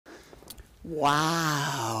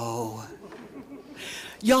Wow.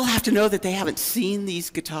 Y'all have to know that they haven't seen these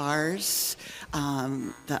guitars,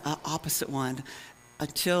 the opposite one,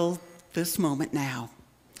 until this moment now.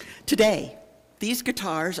 Today, these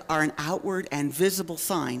guitars are an outward and visible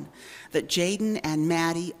sign that Jaden and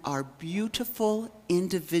Madi are beautiful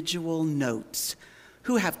individual notes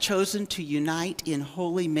who have chosen to unite in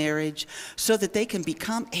holy marriage so that they can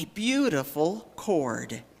become a beautiful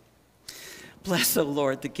chord. Bless, O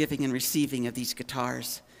Lord, the giving and receiving of these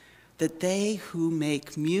guitars, that they who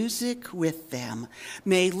make music with them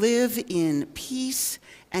may live in peace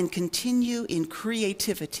and continue in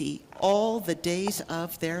creativity all the days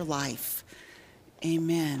of their life.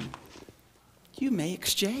 Amen. You may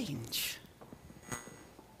exchange.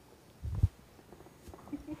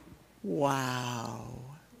 Wow.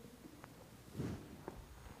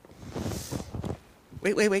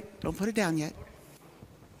 Wait. Don't put it down yet.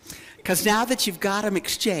 Because now that you've got them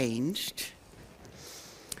exchanged,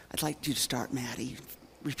 I'd like you to start, Madi.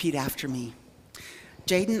 Repeat after me.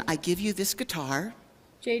 Jaden, I give you this guitar.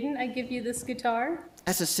 Jaden, I give you this guitar.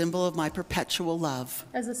 As a symbol of my perpetual love.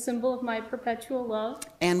 As a symbol of my perpetual love.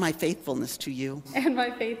 And my faithfulness to you. And my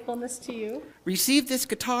faithfulness to you. Receive this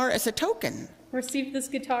guitar as a token. Receive this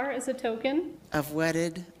guitar as a token. Of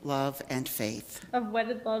wedded love and faith. Of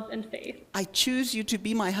wedded love and faith. I choose you to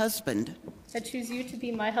be my husband. I choose you to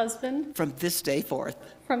be my husband. From this day forth.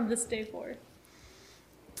 From this day forth.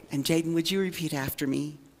 And Jaden, would you repeat after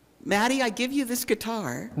me? Madi, I give you this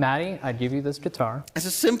guitar. Madi, I give you this guitar. As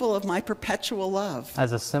a symbol of my perpetual love.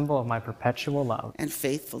 As a symbol of my perpetual love. And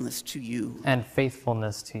faithfulness to you. And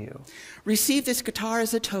faithfulness to you. Receive this guitar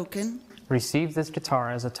as a token. Receive this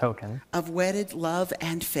guitar as a token. Of wedded love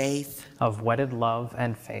and faith. Of wedded love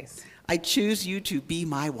and faith. I choose you to be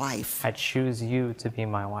my wife. I choose you to be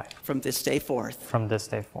my wife. From this day forth. From this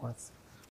day forth.